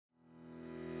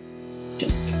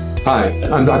Hi,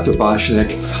 I'm Dr.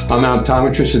 Boshnick. I'm an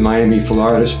optometrist in Miami,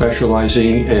 Florida,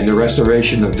 specializing in the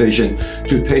restoration of vision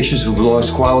to patients who've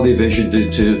lost quality vision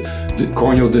due to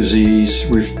corneal disease,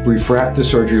 refractive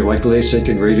surgery like LASIK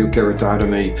and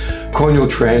radiokeratotomy, corneal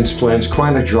transplants,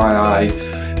 chronic dry eye,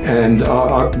 and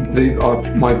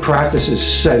my practice is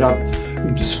set up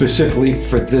specifically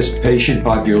for this patient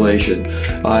population.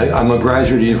 I'm a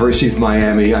graduate of the University of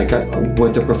Miami.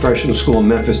 Went to professional school in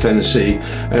Memphis, Tennessee,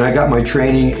 and I got my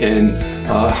training in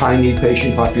high-need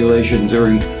patient population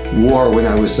during war when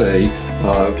I was a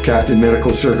Captain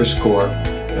Medical Service Corps,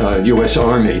 U.S.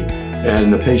 Army.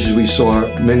 And the patients we saw,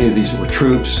 many of these were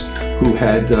troops who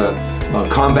had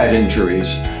combat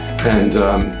injuries, and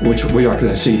which we are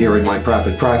going to see here in my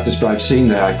private practice, but I've seen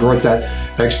that. I brought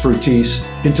that expertise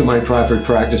into my private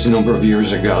practice a number of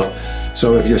years ago.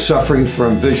 So if you're suffering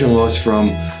from vision loss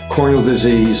from corneal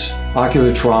disease,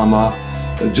 ocular trauma,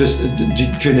 just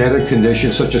genetic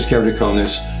conditions such as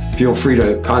keratoconus, feel free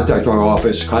to contact our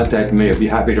office, contact me. I'd be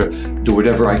happy to do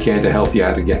whatever I can to help you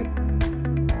out again.